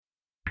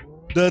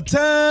The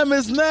time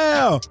is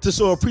now to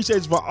show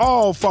appreciation for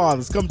all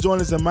fathers. Come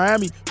join us in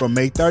Miami from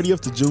May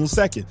 30th to June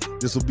 2nd.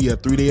 This will be a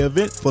 3-day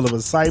event full of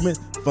excitement,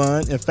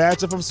 fun, and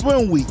fashion from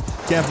Swim Week.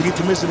 Can't forget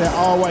to mention that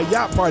all-white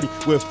yacht party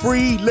with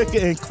free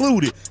liquor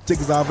included.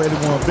 Tickets are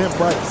available on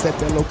Eventbrite. Set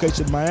that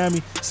location in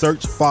Miami.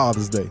 Search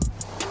Father's Day.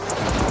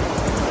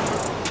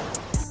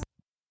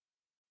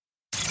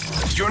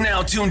 You're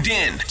now tuned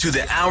in to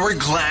the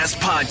Hourglass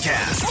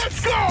Podcast.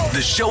 Let's go!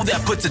 The show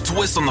that puts a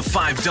twist on the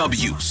 5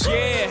 W's.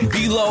 Yeah.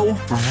 B-Lo,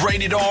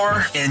 Rated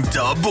R, and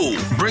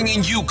Dabu.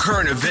 Bringing you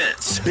current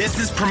events,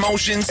 business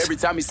promotions. Every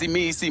time you see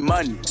me, you see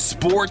money.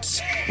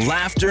 Sports,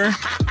 laughter,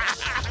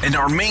 and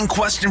our main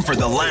question for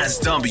the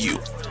last W.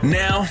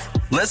 Now,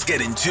 let's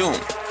get in tune.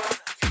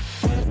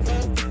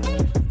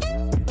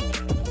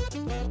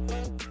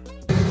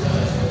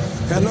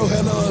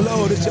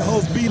 Hello. This your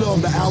host, B-Lo,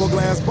 of the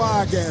Hourglass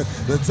Podcast.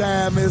 The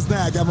time is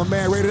now. Got my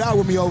man Rated R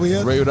with me over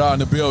here. Rated R in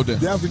the building.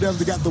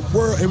 Definitely got the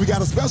world, and we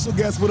got a special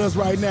guest with us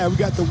right now. We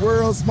got the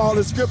world's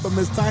smallest stripper,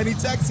 Miss Tiny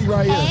Texie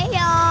right here. Hey,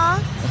 y'all.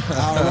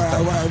 All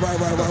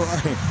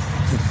right.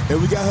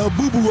 And we got her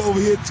boo-boo over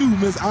here, too,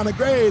 Miss Anna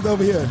Graves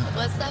over here.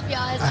 What's up,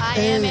 y'all? I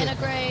am Anna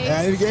Graves.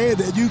 Yeah,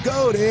 there you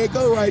go. There you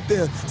go right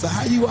there. So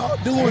how you all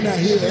doing out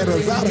here at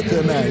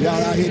Exotica now?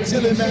 Y'all out here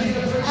chilling now?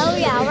 Oh,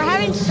 yeah. We're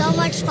having so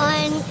much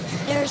fun.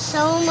 There's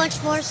so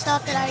much more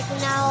stuff that I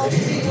can now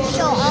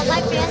show all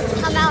my fans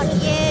to come out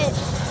and get.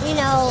 You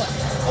know,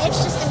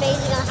 it's just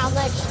amazing on how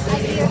much a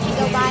year can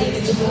go by.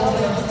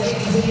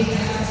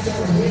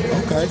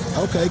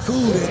 Okay,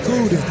 cool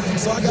then.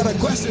 So I got a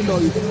question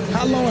though.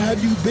 How long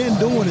have you been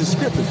doing this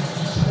stripping?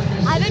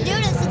 I've been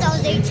doing it since I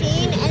was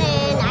 18, and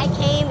then I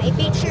became a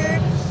feature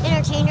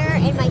entertainer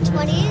in my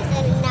 20s,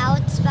 and now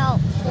it's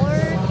about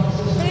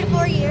 3 to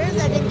 4 years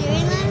I've been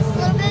doing this a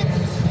little bit.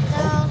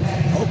 So.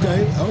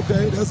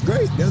 Okay, that's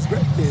great then,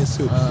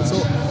 too.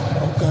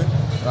 Okay.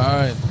 All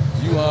right.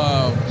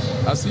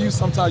 I see you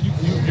sometimes,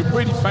 you're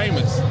pretty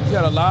famous. You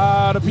got a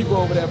lot of people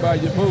over there by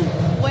your booth.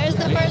 Where's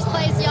the first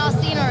place y'all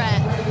seen her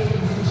at?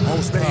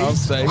 On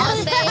stage.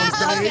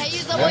 Okay,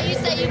 so when you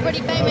say you're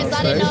pretty famous,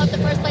 I didn't know if the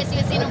first place you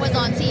had seen her was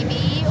on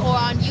TV or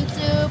on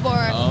YouTube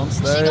or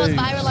she goes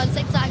viral on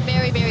TikTok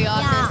very, very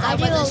often. Yeah, so I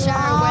wasn't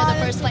sure where the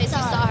first place you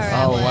saw her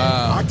at was.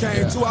 Wow. I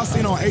came too. I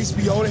seen on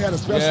HBO. They had a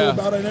special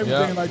about her and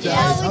everything like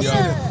that.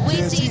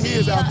 Yeah, she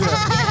is out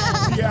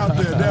there. She out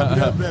there,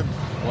 definitely.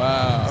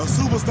 Wow. A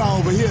superstar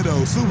over here,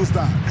 though.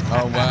 Superstar.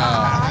 Oh,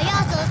 wow. Oh,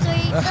 y'all so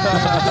sweet.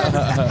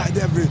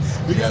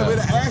 We got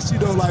to ask you,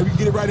 though, like, we can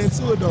get it right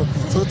into it, though.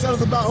 So tell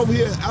us about over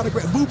here,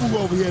 Boo-Boo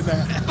over here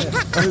now.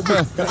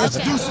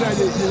 Introduce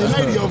your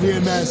lady over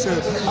here now,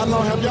 sir. How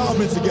long have y'all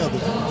been together?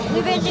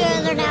 We've been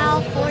together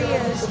now 4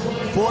 years.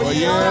 4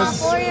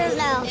 years? 4 years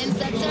now. In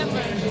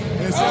September.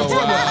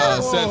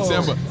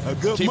 September. A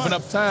good Keeping month.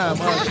 up time.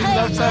 Keeping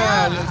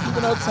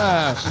up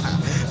time.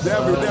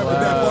 Definitely.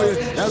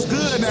 That's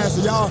good now.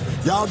 So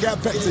y'all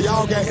got paid. So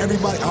y'all got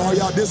everybody, all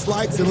y'all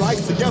dislikes and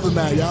likes together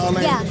now. Y'all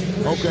ain't.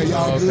 Yeah. Okay,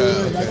 y'all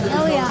good.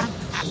 Oh, yeah.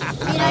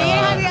 You know, you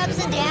have your ups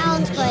and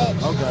downs, but,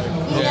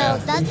 you know,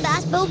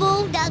 that's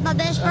Boo-Boo. That's my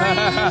best friend.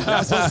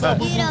 That's what's up.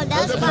 You know,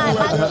 that's my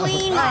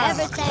queen, my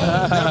everything.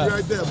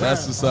 Right there,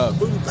 That's what's up.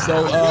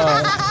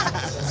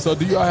 So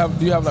do you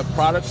have like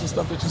products and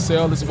stuff that you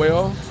sell as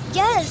well?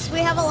 Yes, we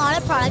have a lot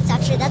of products,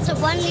 actually. That's the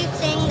one new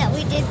thing that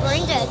we did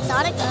bring to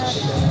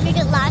Exotica,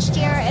 because last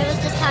year it was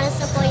just kind of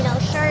simple, you know,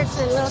 shirts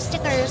and little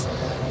stickers.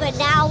 But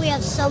now we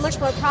have so much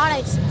more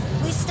products.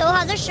 We still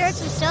have the shirts,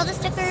 we still have the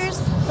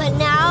stickers, but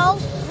now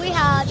we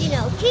have, you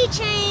know,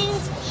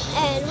 keychains,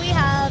 and we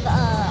have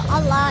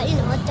a lot, you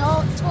know,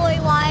 adult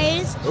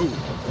toy-wise. Oh,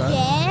 okay.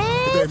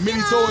 Yes. The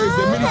mini toys.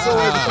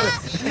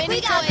 Mini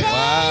got toys.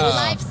 pens.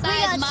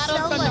 Life-size model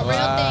so from much. the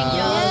real thing,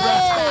 yo.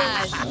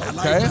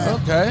 Yes.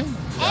 Okay.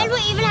 And we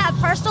even have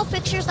personal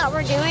pictures that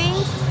we're doing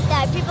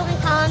that people can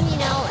come, you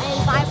know,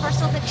 and buy a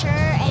personal picture,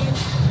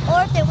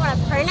 or if they want a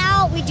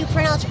printout, we do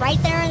printouts right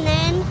there and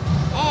then,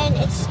 and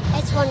it's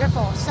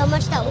wonderful. So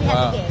much that we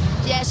have to give.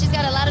 Yeah, she's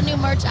got a lot of new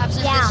merch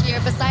options this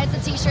year. Besides the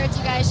t-shirts,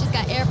 you guys, she's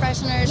got air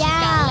fresheners, she's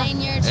got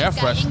lanyards, she's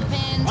got ink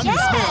pens. I'm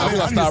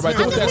gonna start right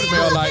there. What that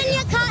smell like? In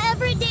your car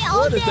every day,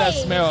 all What day. does that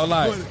smell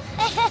like?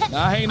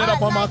 Now, I hang it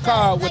up on my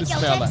car. What it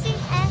smell like?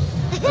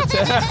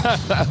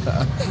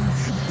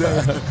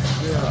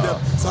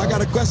 So I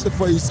got a question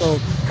for you. So,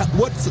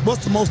 what's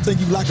the most thing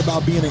you like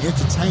about being an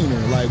entertainer?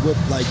 Like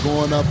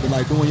going up and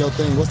like doing your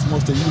thing. What's the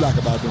most thing you like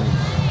about doing it?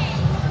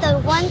 The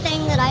one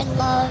thing that I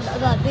love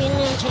about being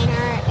an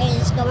entertainer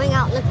is going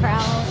out in the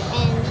crowd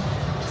and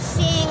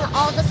seeing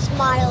all the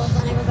smiles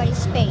on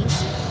everybody's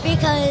face,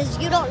 because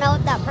you don't know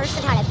if that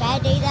person had a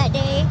bad day that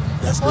day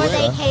before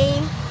they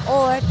came,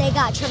 or if they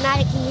got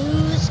traumatic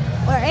news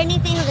or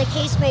anything the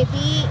case may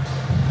be,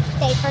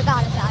 they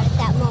forgot about it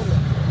that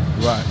moment.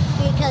 Right.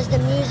 Because the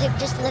music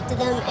just lifted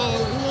them,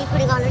 and me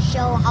putting on a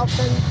show helped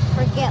them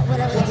forget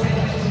whatever they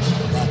forget.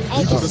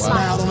 You put a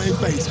smile on their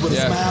face. Put a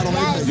smile on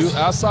their face.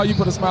 I saw you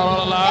put a smile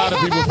on a lot of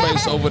people's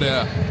face over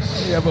there.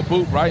 You have a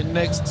booth right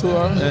next to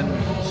her, and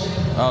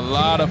a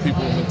lot of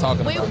people have been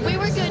talking about it. We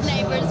were good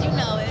neighbors, you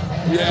know it.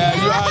 Yeah,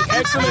 you are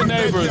excellent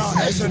neighbors.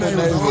 Excellent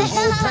neighbors.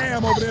 Old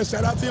Pam over there.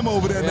 Shout out to him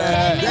over there.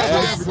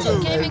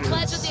 Came in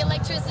clutch with the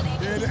electricity.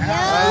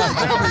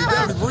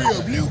 That was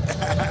real beaut.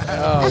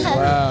 Oh,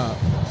 wow.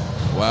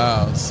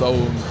 Wow. So,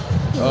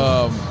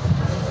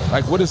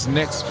 like, what is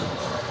next?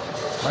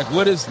 Like,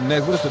 what is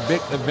next? What is the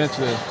big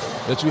adventure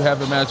that you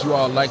have in mind you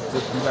all like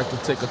to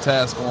take a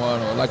task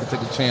on or like to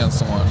take a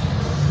chance on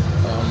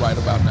right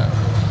about now?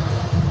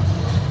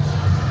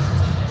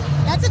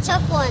 That's a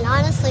tough one,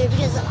 honestly,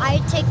 because I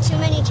take too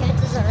many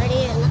chances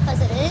already, enough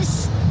as it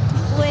is,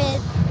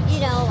 with,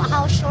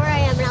 how short I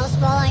am and how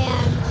small I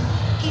am.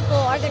 People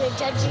are going to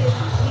judge you,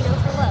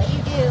 for what you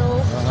do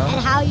and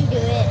how you do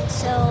it.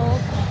 So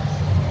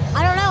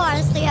I don't know,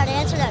 honestly, how to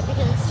answer that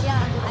because,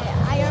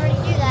 I already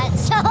do that,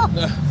 so.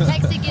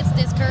 Texie gets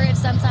discouraged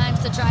sometimes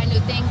to try new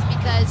things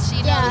because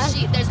she knows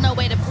there's no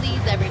way to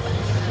please everybody.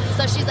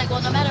 So she's like,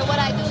 well, no matter what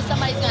I do,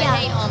 somebody's going to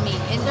hate on me.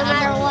 And no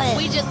matter what.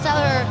 We just tell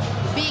her,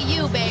 be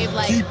you, babe.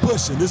 Like, keep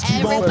pushing. Just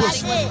keep on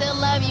pushing. Everybody will still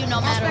love you no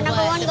matter what. That's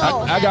my number one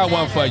goal. I got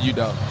one for you,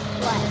 though.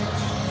 What?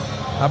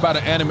 How about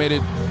an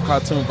animated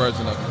cartoon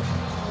version of it?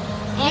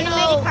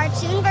 Animated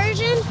cartoon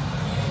version?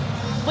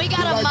 We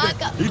got a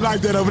mock-up. He like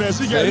that over there.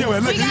 She got him.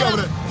 Look, he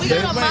over there. We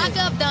got a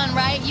mock-up done,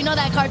 right? You know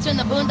that cartoon,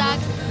 The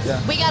Boondocks? Yeah.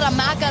 We got a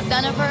mock-up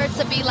done of her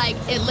to be like,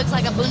 it looks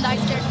like a Boondocks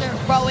character.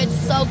 Bro, it's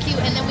so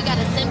cute. And then we got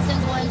a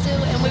Simpsons one, too.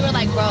 And we were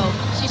like, bro,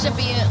 she should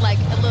be in, like,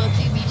 a little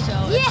TV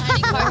show, a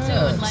tiny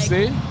cartoon. Like,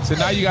 See? So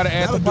now you got to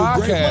add the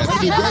podcast.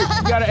 You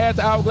got to add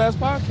the Hourglass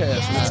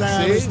podcast.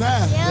 Yes. It's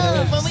nice.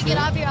 Yeah. When we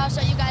get off here, I'll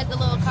show you guys the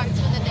little cartoon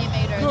that they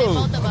made her.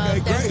 Cool. They both of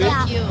them. They're so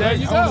Yeah. cute. There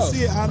you I want go. to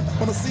see it. I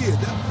want to see it.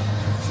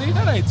 See,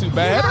 that ain't too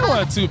bad. That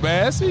wasn't too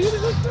bad. See,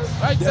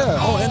 right there.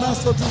 Oh, and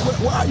also, too,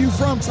 where are you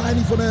from,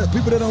 Tiny, for the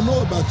people that don't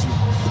know about you?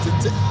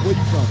 Where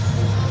you from?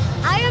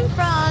 I am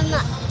from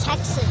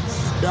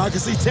Texas. Yeah, I can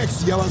see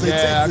Texas. Y'all say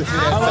Yeah, Texas.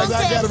 I can see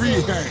I got to read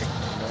it.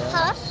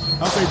 Huh?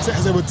 I say Texas. I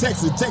say, well,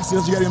 Texas. Texas,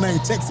 that's you got your name.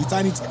 Texas.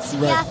 Tiny Texas,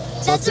 right? Yeah,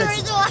 So that's the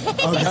Texas. reason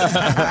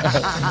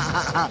why.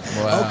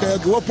 Wow.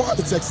 Okay. What part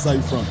of Texas are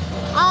you from?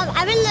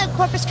 I'm in the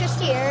Corpus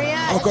Christi area.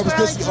 Oh, It's Corpus where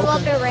Christi, I grew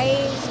up okay. and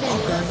raised.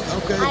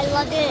 And Okay. I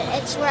loved it.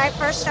 It's where I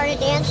first started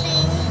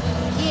dancing.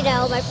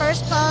 My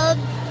first club,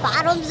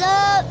 Bottoms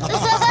Up.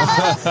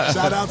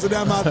 Shout out to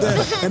them out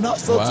there. And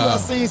also, too, Wow. I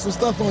seen some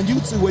stuff on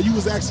YouTube where you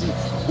was actually,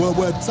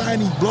 where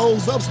Tiny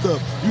blows up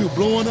stuff. You were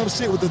blowing up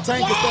shit with the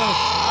tank and stuff.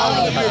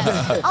 Oh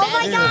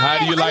my God. How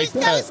do you like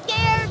I'm that? so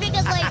scared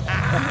because,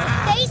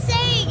 they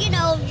say,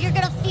 you're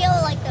going to feel,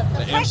 the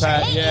pressure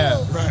impact, hit yeah.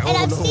 you. Right. And Oh,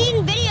 I've Lord. seen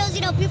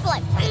videos, people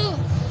like,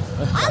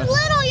 I'm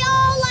little,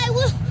 y'all.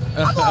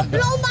 I'm going to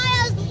blow my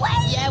ass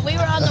away. Yeah, we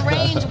were on the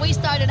range. We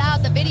started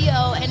out the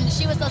video, and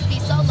she was supposed to be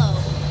solo,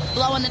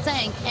 blowing the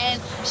tank.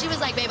 And she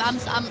was like, babe, I'm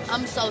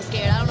so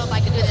scared. I don't know if I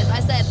can do this. I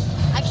said,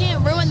 I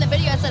can't ruin the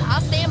video. I said, I'll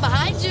stand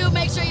behind you,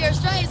 make sure you're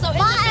straight. So in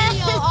the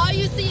video, all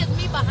you see is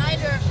me behind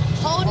her,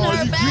 holding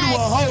her you back. the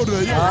one holding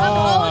her. Yeah. I'm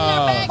holding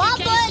her back My in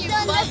case butt she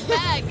done busts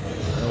that. back.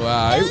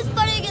 Wow. It was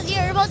funny because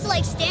you're supposed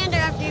to stand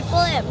there after you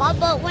pull it. My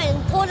butt went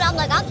and pulled it. I'm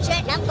like, I'm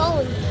checking, I'm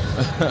going.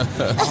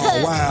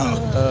 Oh, wow.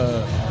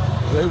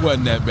 It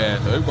wasn't that bad,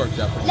 though. It worked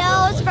out pretty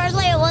No,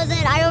 personally it wasn't.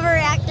 I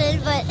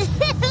overreacted, but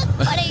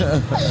funny.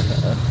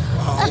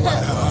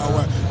 All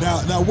right.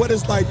 Now, what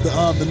is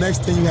the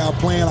next thing you have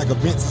planned, like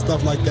events and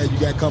stuff like that you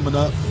got coming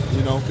up?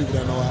 People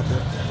that know out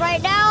there.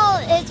 Right now,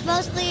 it's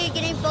mostly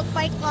getting booked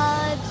by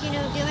clubs,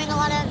 doing a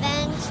lot of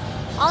events.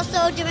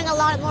 Also doing a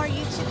lot more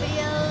YouTube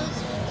videos.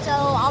 So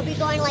I'll be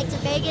going to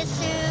Vegas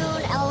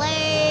soon,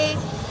 LA,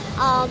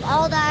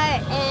 all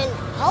that, and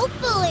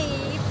hopefully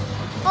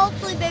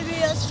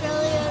maybe Australia.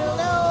 I don't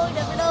know,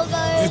 never know,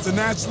 guys.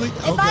 Internationally?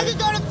 If I could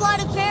go to fly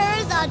to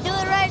Paris, I'll do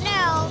it right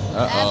now.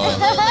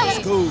 That's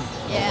cool.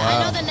 Yeah, Wow.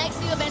 I know the next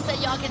few events that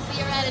y'all can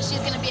see her at is she's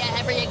going to be at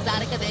Every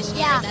Exotica this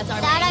year. Yeah, That's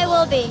our that main I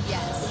will goal. be.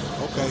 Yes.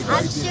 Okay, great.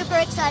 I'm super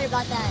excited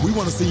about that. We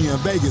want to see you in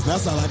Vegas. That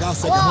sounds like our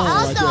second Well, home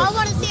right also, there. I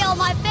want to see all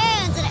my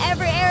fans in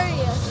every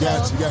area. So.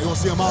 Got you. You want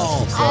to see them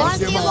all. I wanna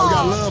see them all. We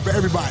got love for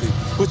everybody.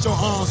 Put your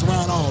arms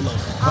around all of them.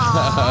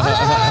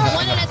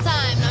 One at a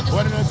time. No, I'm just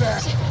What in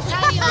that?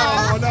 tiny Oh,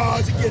 arms. no,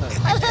 you get it.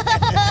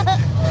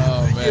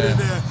 Oh, Get in man.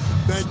 there.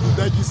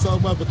 Thank you so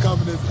much for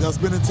coming and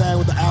spending time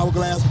with the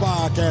Hourglass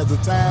Podcast. The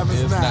time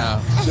is It's now.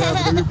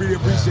 Definitely, we really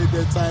appreciate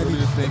that, Tiny.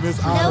 Really think- Miss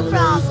No Hourglass.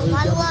 problem.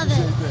 I love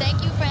it.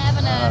 Thank you for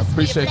having I us.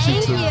 appreciate you,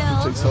 Thank too. you.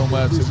 Appreciate so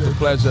much. It's a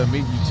pleasure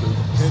meeting you, too.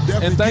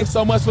 definitely And thanks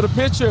so much for the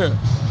picture.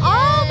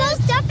 Oh,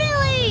 most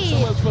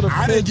definitely. Much for the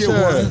I didn't get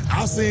picture. one.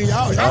 I seen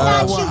y'all. got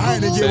got you, one. I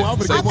didn't boo-boo. get one. I'm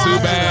Say gonna get too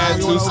one.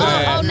 bad, too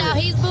sad. Oh, now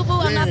he's boo-boo.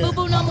 I'm not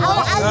boo-boo no more.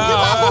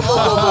 I'm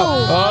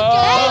boo-boo.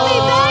 Baby,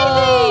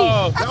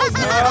 That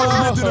was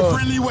meant in a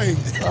friendly way.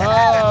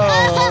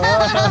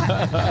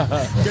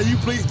 Can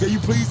you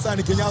please,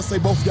 Tiny, can y'all say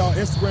both of y'all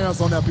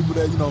Instagrams on that, people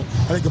that,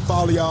 how they can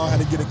follow y'all, how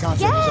they get in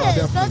contact with y'all?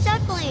 Yes, most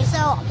definitely.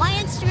 So my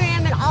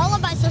Instagram and all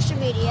of my social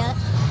media,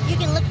 you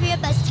can look me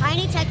up as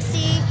Tiny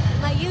Texie,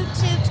 my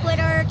YouTube,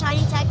 Twitter,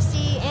 Tiny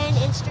Texie, and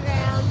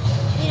Instagram,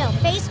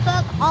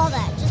 Facebook, all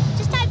that.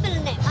 Just type in the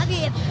name. I'll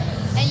be able.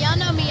 And y'all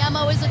know me, I'm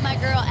always with my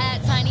girl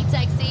at Tiny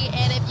Texie.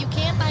 And if you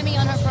can't find me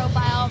on her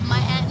profile, my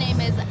 @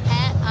 name is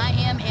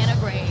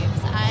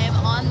 @IamAnnaGraves. I am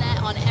on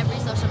that on every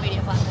social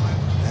media platform.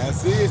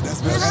 That's it.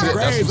 That's Anna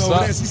Graves over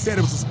there. She said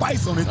it was a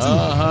spice on it, too. There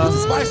was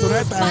a spice on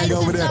that thing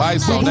over there.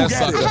 Spice on that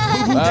sucker.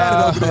 Who got it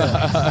over there?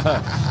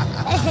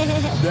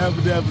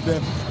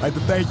 Definitely. I'd like to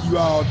thank you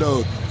all,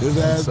 though. This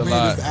has been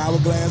this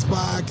Hourglass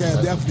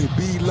Podcast. Definitely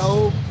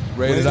B-Low.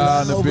 Rated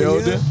R in the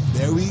building. Here.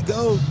 There we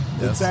go.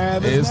 The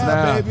time is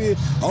now, baby.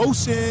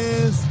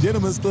 Oceans,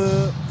 Gentlemen's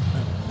Club.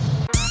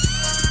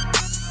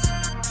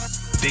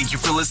 Thank you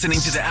for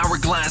listening to the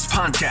Hourglass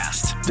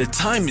Podcast. The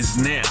time is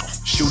now.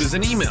 Shoot us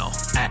an email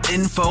at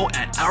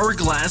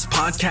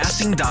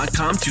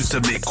info@hourglasspodcasting.com to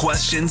submit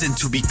questions and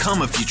to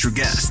become a future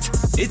guest.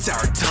 It's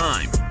our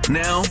time.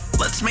 Now,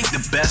 let's make the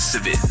best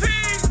of it.